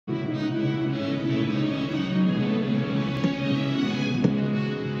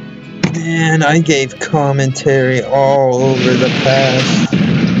Man, I gave commentary all over the past.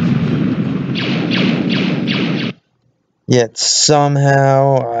 Yet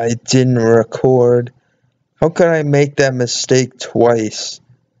somehow I didn't record. How could I make that mistake twice?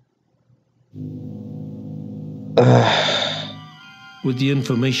 With the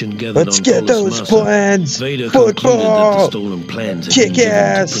information gathered Let's on get Polis those Massa, plans! Vader concluded that the Football! stolen plans had Kick been given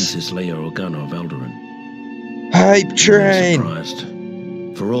ass! to Princess Leia Organa of Alderaan. Hype train! Surprised.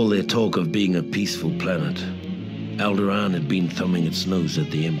 For all their talk of being a peaceful planet, Alderaan had been thumbing its nose at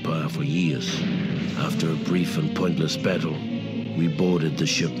the Empire for years. After a brief and pointless battle, we boarded the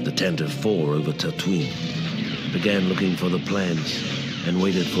ship, the Tantine IV, over Tatooine, began looking for the plans, and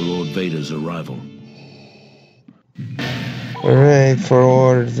waited for Lord Vader's arrival. Hooray for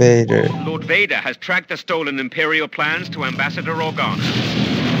Lord Vader. Lord Vader has tracked the stolen Imperial plans to Ambassador Organa.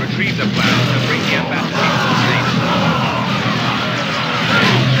 Retrieve the plans and bring the ambassador to the state.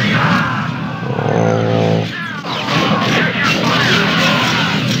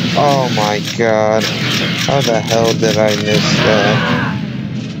 Oh my god. How the hell did I miss that?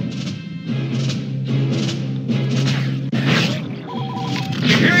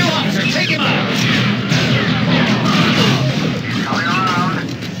 Imperial officer, take him out!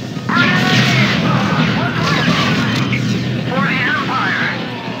 For the Empire!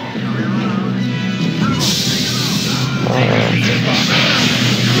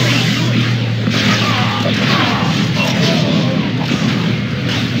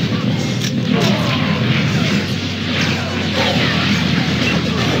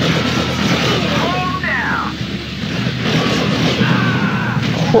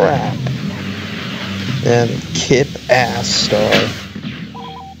 Crap. And Kip ass star.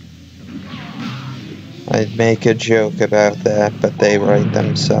 I'd make a joke about that, but they write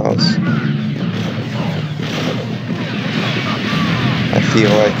themselves. I feel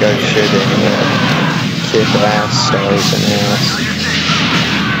like I should anyway. Kip ass stars and ass.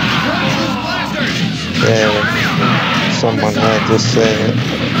 Yeah, someone had to say it.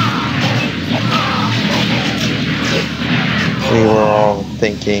 We were all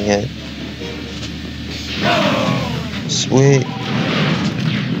thinking it. Sweet.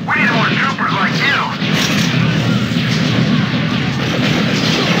 We need more troopers like you!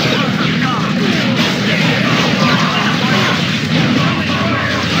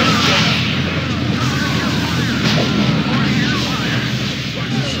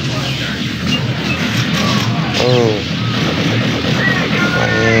 Oh. My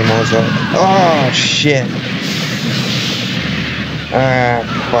aim was up. Oh, shit. Ah,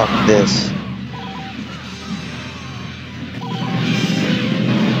 fuck this.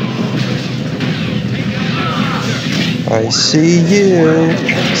 I see you,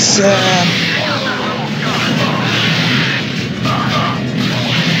 Sam.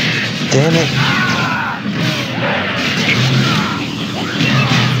 Damn it.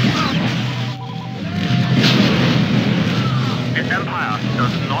 This Empire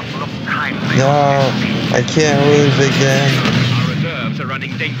does not look kindly. No, I can't lose again. Our reserves are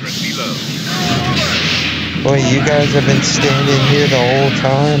running dangerously low. Boy, you guys have been standing here the whole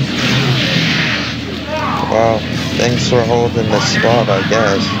time. Wow, thanks for holding the spot, I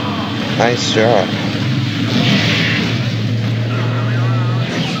guess. Nice job.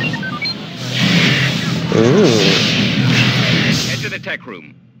 Ooh. Head to the tech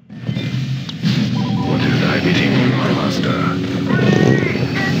room. What is I bidding, my master?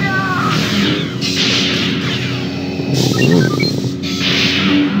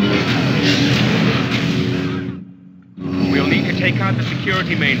 We'll need to take out the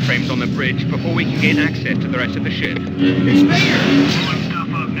security mainframes on the bridge before we can gain access to the rest of the ship. It's Vader! Blowing stuff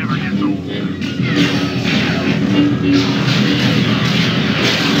up never gets old.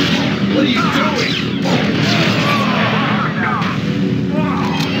 What are you doing?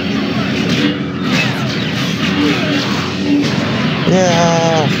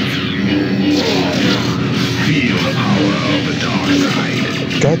 Yeah. Feel the power of the dark side.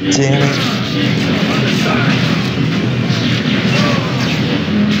 God damn it.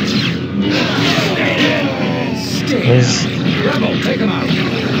 Where's... Rebel, take him out.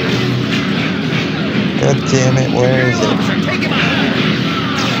 God damn it, where is it? Take him out.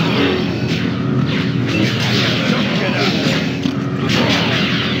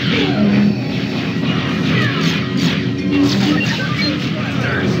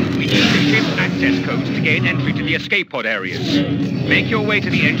 We need the ship's access codes to gain entry to the escape pod areas. Make your way to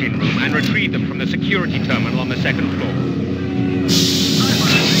the engine room and retrieve them from the security terminal on the second floor.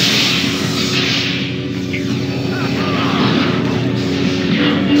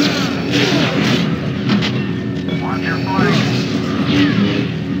 Watch your flank.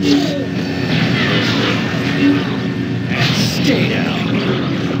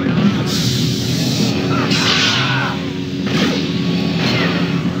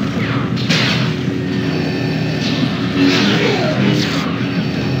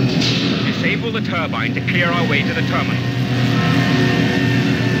 Disable the turbine to clear our way to the terminal.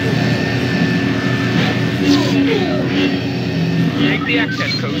 Take the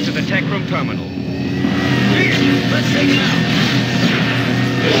access codes to the tech room terminal. Let's take him out.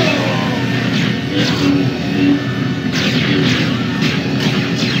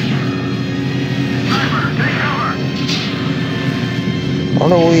 Why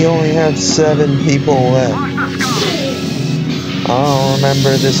do we only have 7 people left? I don't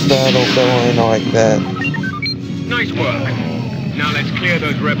remember this battle going like that. Nice work. Now let's clear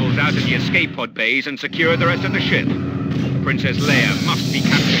those rebels out of the escape pod bays and secure the rest of the ship. Princess Leia must be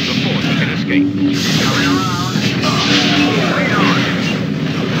captured before she can escape. Coming around. Wait on.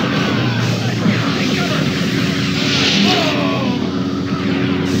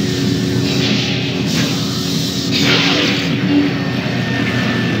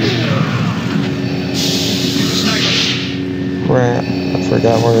 Crap, I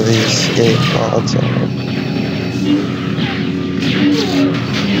forgot where the escape pods are.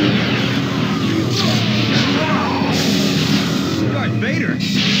 Darth Vader.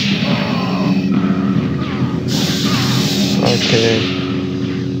 Okay.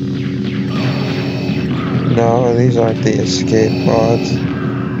 No, these aren't the escape pods.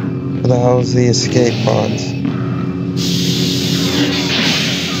 What the hell is the escape pods?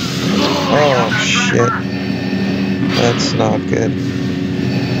 Oh shit. That's not good.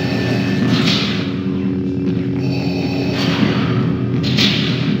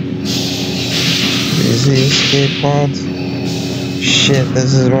 These the escape pods? Shit,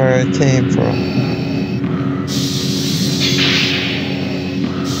 this is where I came from.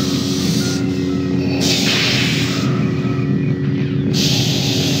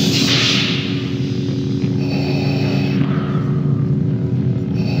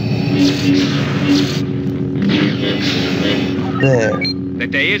 There. The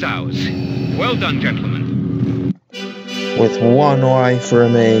day is ours. Well done, gentlemen. With 1 life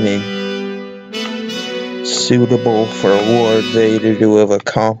remaining. Suitable for Lord Vader to have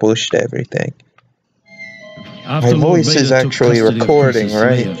accomplished everything. After My voice Lord is Vader took actually custody of recording, Princess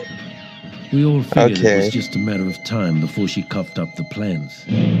right? Leia, we all figured it Okay. was just a matter of time before she coughed up the plans.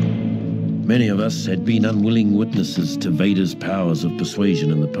 Many of us had been unwilling witnesses to Vader's powers of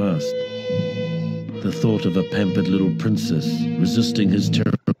persuasion in the past. The thought of a pampered little princess resisting his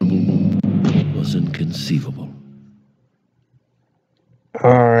terrible rule was inconceivable.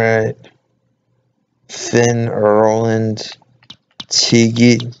 Alright. Finn Erland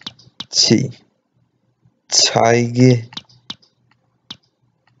Tige Tige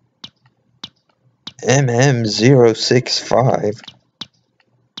MM065.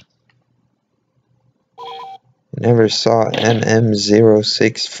 Never saw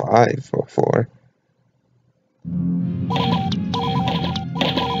MM065 before.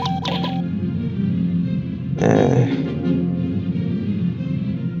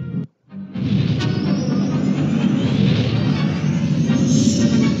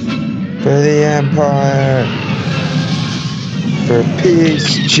 For the Empire, for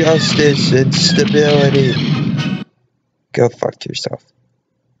peace, justice, and stability. Go fuck yourself.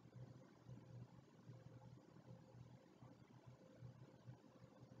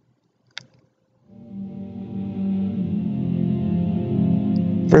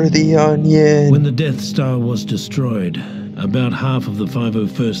 For the Onion. When the Death Star was destroyed, about half of the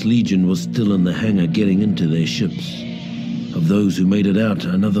 501st Legion was still in the hangar getting into their ships. Of those who made it out,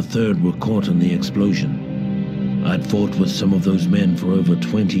 another third were caught in the explosion. I'd fought with some of those men for over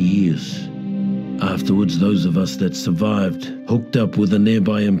 20 years. Afterwards, those of us that survived hooked up with a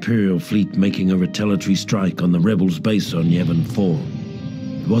nearby Imperial fleet making a retaliatory strike on the Rebels' base on Yavin 4.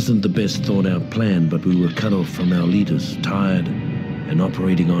 It wasn't the best thought-out plan, but we were cut off from our leaders, tired, and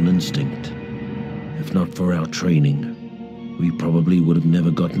operating on instinct. If not for our training, we probably would have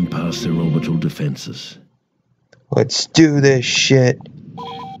never gotten past their orbital defenses. Let's do this shit.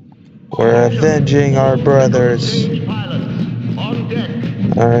 We're avenging our brothers.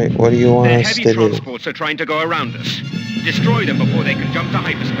 Alright, what do you want us heavy to do? transports are trying to go around us. Destroy them before they can jump to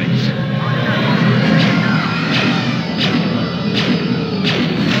hyperspace.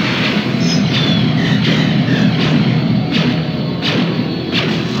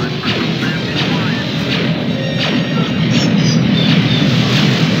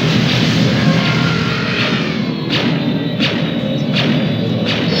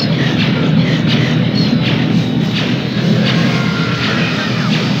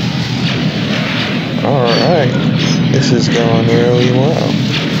 Alright, this is going really well.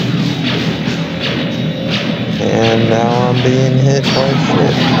 And now I'm being hit by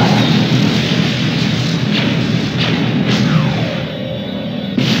shit.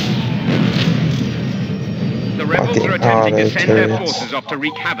 Rebels are Fucking attempting to send their auto-turrets. forces off to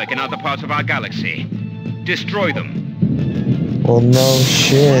wreak havoc in other parts of our galaxy. Destroy them. Well, no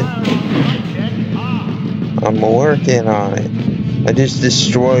shit. I'm working on it. I just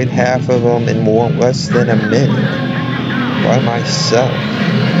destroyed half of them in less than a minute. By myself.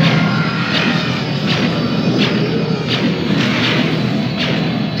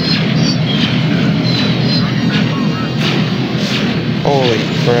 Holy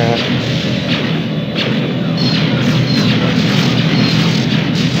crap.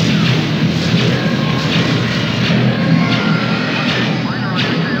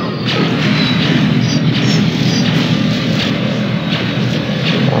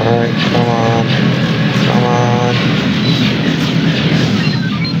 Alright, come on. Come on.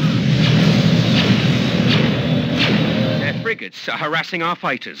 Their frigates are harassing our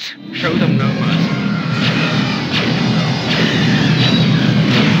fighters. Show them no mercy.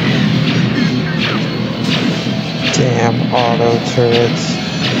 Damn auto turrets.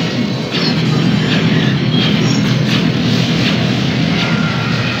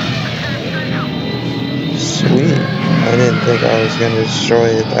 Sweet. I didn't think I was going to destroy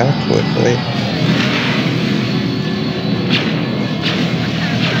it that quickly.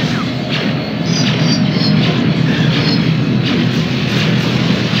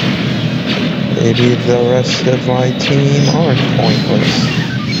 Maybe the rest of my team aren't pointless.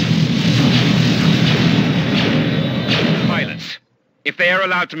 Pilots, if they are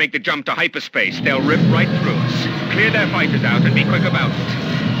allowed to make the jump to hyperspace, they'll rip right through us. Clear their fighters out and be quick about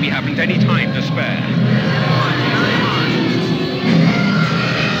it. We haven't any time to spare.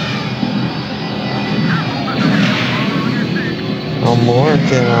 I'm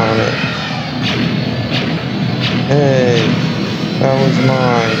working on it. Hey, that was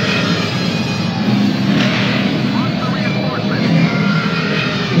mine.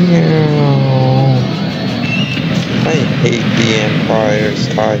 Yeah. I hate the Empire's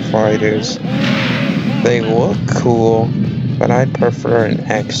TIE fighters. They look cool, but I'd prefer an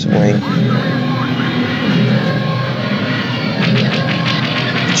X-Wing.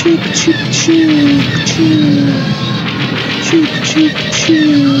 Cheep, cheep, cheep, cheep. Cheep, cheep,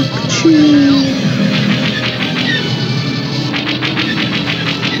 cheep, cheep.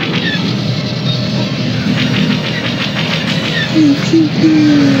 Pew, pew, pew,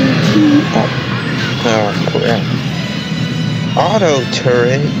 pew. Oh, crap. Auto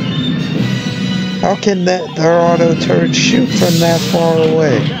turret? How can their auto turret shoot from that far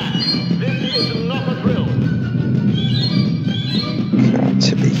away? Got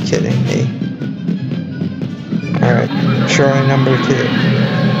to be kidding me. Alright, try number 2.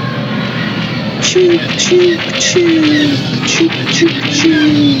 Cheep, cheep, cheep. Cheep, cheep,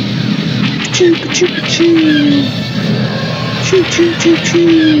 cheep. Cheep, cheep, cheep. Cheep, cheep, cheep,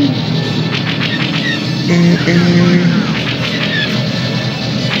 cheep.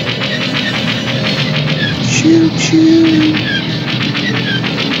 Choo choo.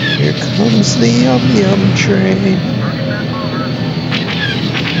 Here comes the yum yum train.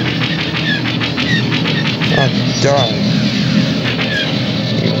 Oh, die.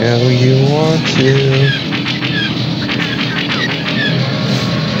 You know you want to.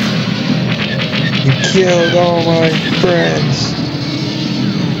 You killed all my friends.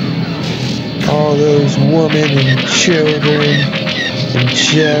 All those women and children and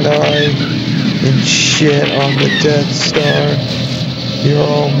Jedi and shit on the Death Star. You're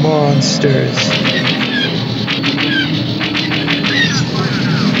all monsters.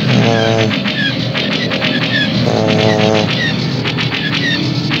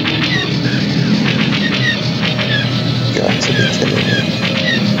 Got to be kidding me.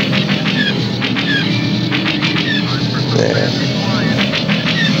 There.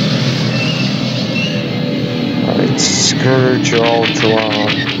 Alright, Scourge Ultron.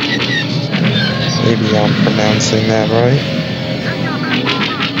 Maybe I'm pronouncing that right.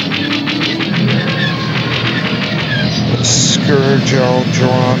 Scourge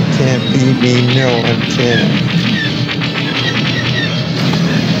Ultron can't beat me, no one can.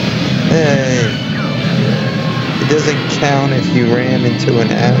 Hey, it doesn't count if you ram into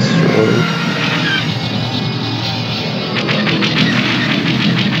an asteroid.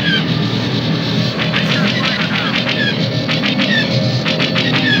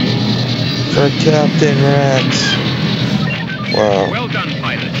 For Captain Rex. Wow. Well done,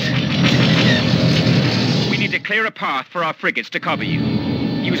 pilots. We need to clear a path for our frigates to cover you.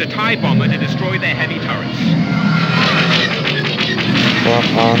 Use a TIE bomber to destroy their heavy turrets. Well,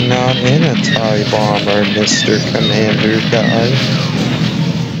 I'm not in a TIE bomber, Mr. Commander guy.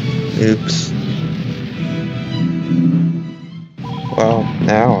 Oops. Well,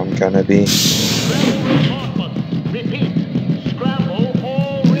 now I'm gonna be.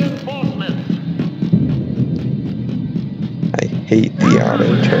 hate the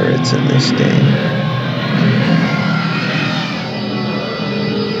auto turrets in this game.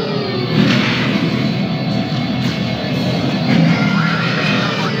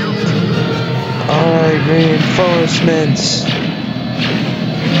 Alright, reinforcements.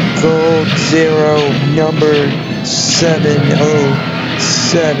 Gold 0, number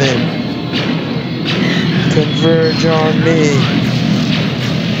 707. Converge on me.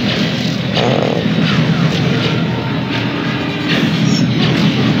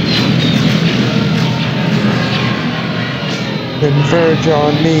 Converge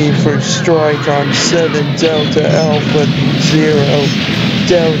on me for strike on 7 Delta Alpha 0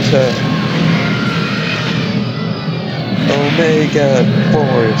 Delta Omega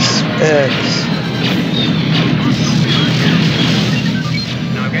Force X.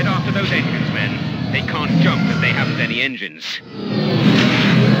 Now get after those engines, men. They can't jump if they haven't any engines.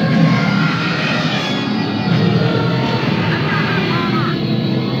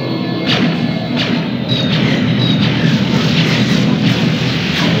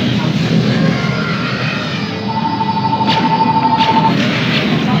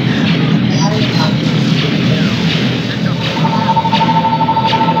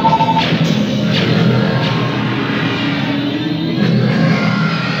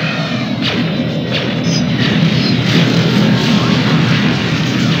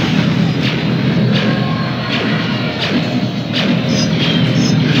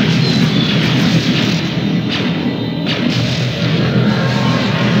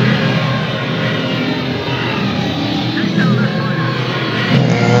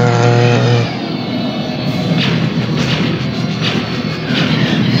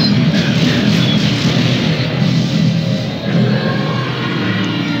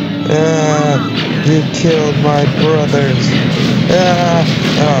 You killed my brothers.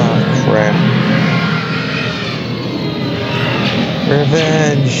 Oh crap.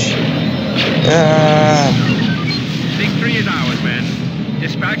 Revenge. Victory is ours, men.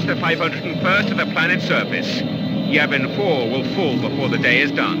 Dispatch the 501st to the planet's surface. Yavin 4 will fall before the day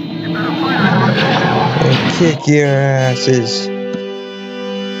is done. I'll kick your asses.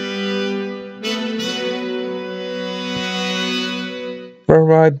 For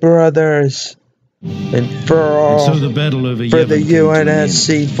my brothers. And for all, and so the battle over for the Yavin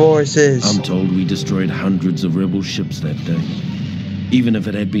UNSC forces. I'm told we destroyed hundreds of rebel ships that day. Even if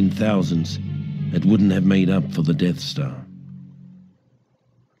it had been thousands, it wouldn't have made up for the Death Star.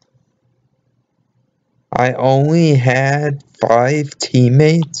 I only had 5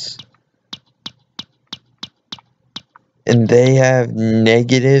 teammates. And they have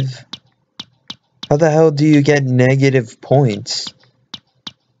negative. How the hell do you get negative points?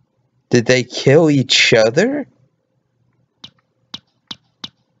 Did they kill each other?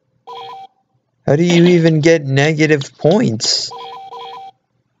 How do you even get negative points?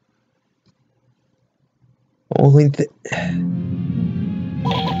 Only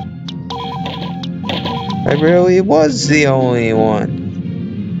I really was the only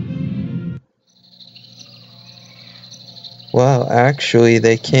one. Well, actually,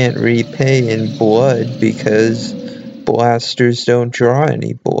 they can't repay in blood because blasters don't draw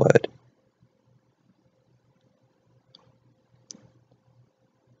any blood.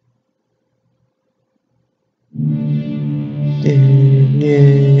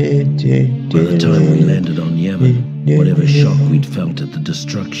 By the time we landed on Yavin, whatever shock we'd felt at the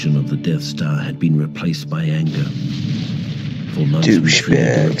destruction of the Death Star had been replaced by anger. For months we treated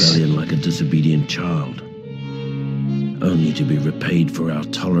the rebellion like a disobedient child, only to be repaid for our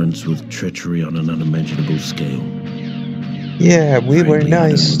tolerance with treachery on an unimaginable scale. Yeah, we were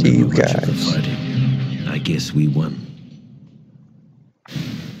nice to you guys. I guess we won.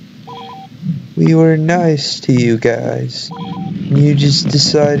 We were nice to you guys. You just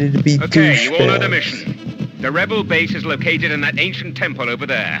decided to be douchebags. Okay, you all know the mission. The rebel base is located in that ancient temple over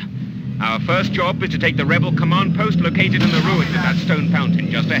there. Our first job is to take the rebel command post located in the ruins of that stone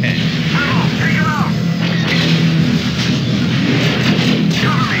fountain just ahead. Take him out!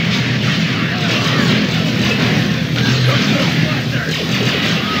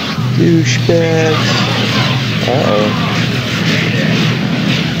 Douchebags. Uh-oh.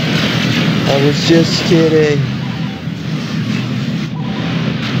 I was just kidding.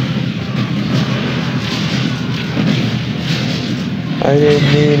 I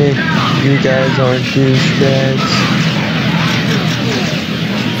didn't mean it. You guys aren't douchebags.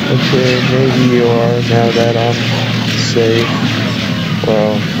 Okay, maybe you are now that I'm safe.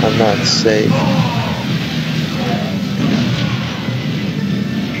 Well, I'm not safe.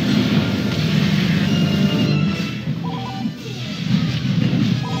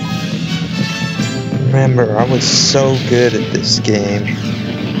 remember, I was so good at this game.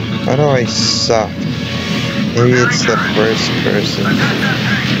 Why do I suck? Maybe it's the first person.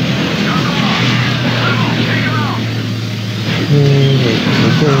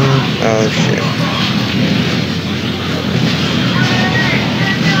 Oh shit.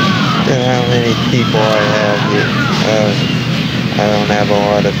 Look at how many people I have here. I don't have a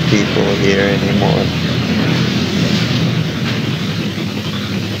lot of people here anymore.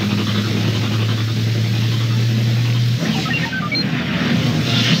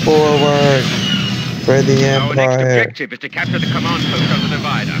 Forward for the Our next Empire. objective is to capture the command post on the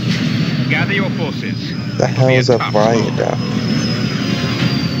viaduct. Gather your forces. The hell is a viaduct?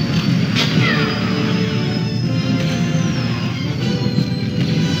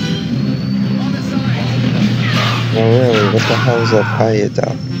 Oh really, what the hell is a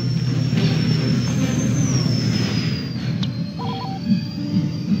viaduct?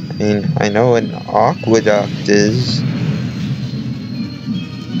 I mean, I know an aqueduct is.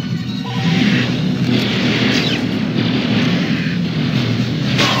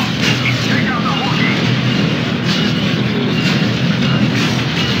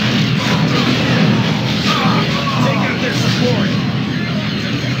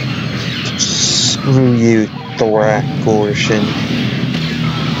 Screw you, thorac portion.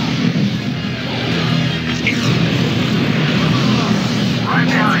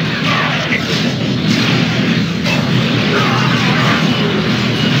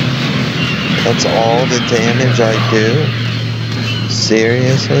 That's all the damage I do?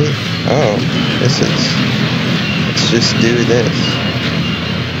 Seriously? Oh, let's just do this.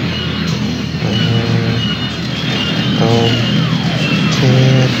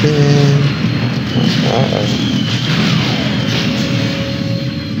 Camping. Uh-oh.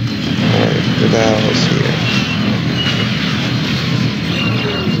 Alright, who the hell is here?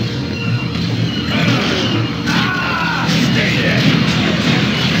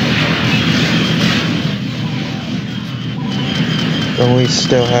 Don't we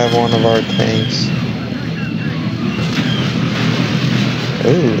still have one of our tanks?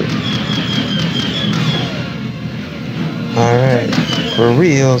 Ooh. Alright, for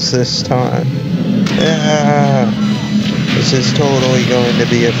reals this time. Yeah! This is totally going to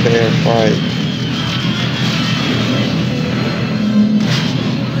be a fair fight.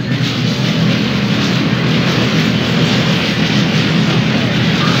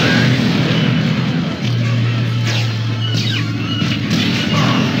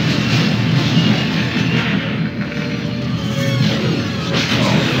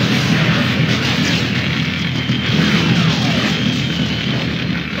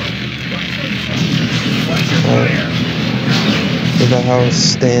 Who the hell is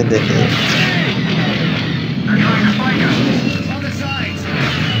standing here?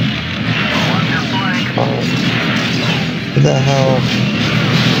 Oh. Who the hell?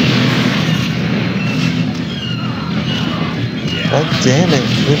 God damn it.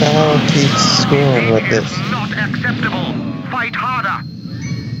 Who the hell keeps screwing with this? Not acceptable. Fight harder.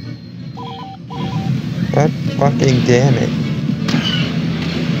 God fucking damn it.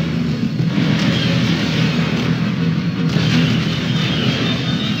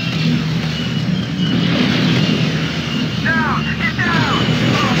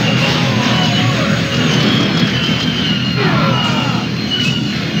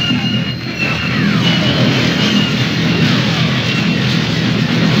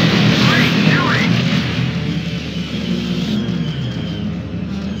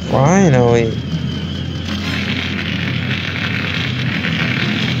 Finally.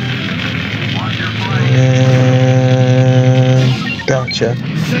 And gotcha.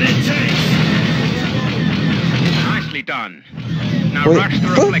 Nicely done. Now Wait, rush the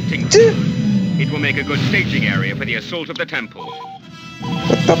what? reflecting room. It will make a good staging area for the assault of the temple.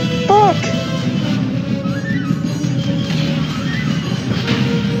 What the fuck?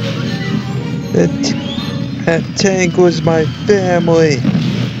 That tank was my family.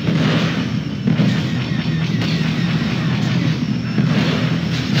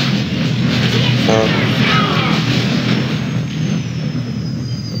 Oh.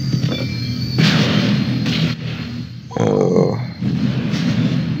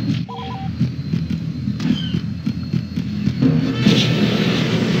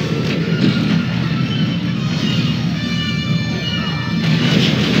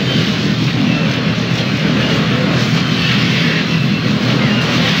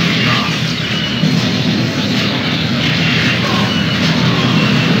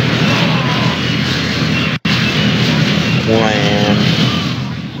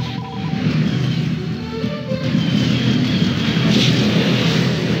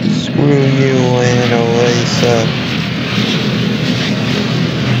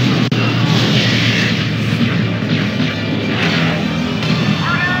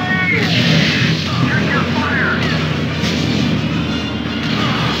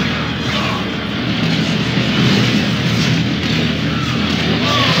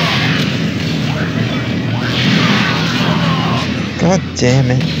 God damn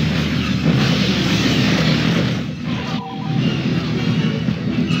it.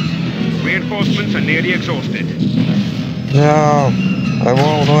 Reinforcements are nearly exhausted. No, I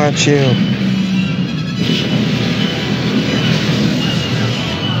won't let you.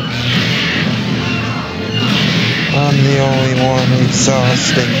 I'm the only one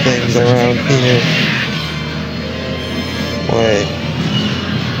exhausting things around here. Wait.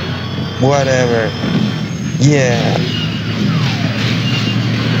 Whatever. Yeah.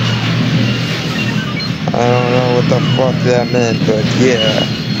 I don't know what the fuck that meant, but yeah.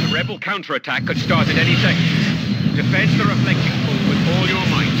 The rebel counterattack could start at any second. Defend the reflecting pool with all your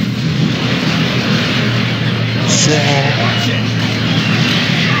might.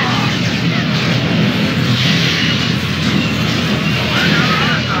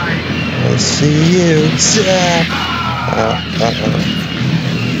 I see you.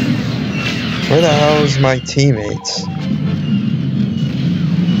 Where the hell is my teammates?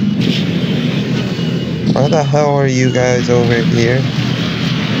 Why the hell are you guys over here?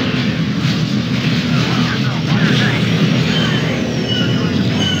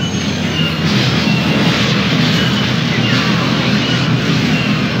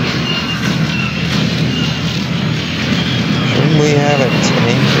 Shouldn't we have a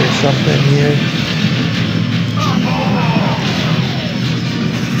tank or something here?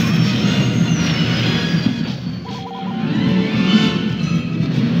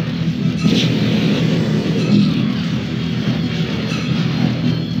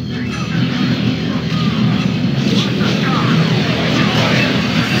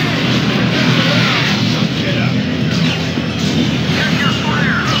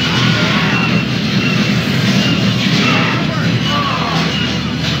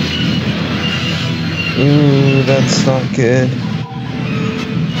 Ooh, that's not good.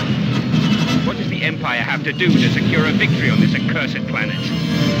 What does the Empire have to do to secure a victory on this accursed planet?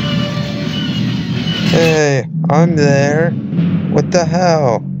 Hey, I'm there. What the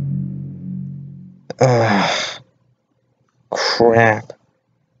hell? Ugh. Crap.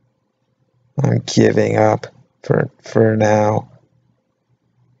 I'm giving up for now.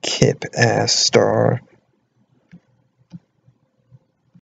 Kip ass Star.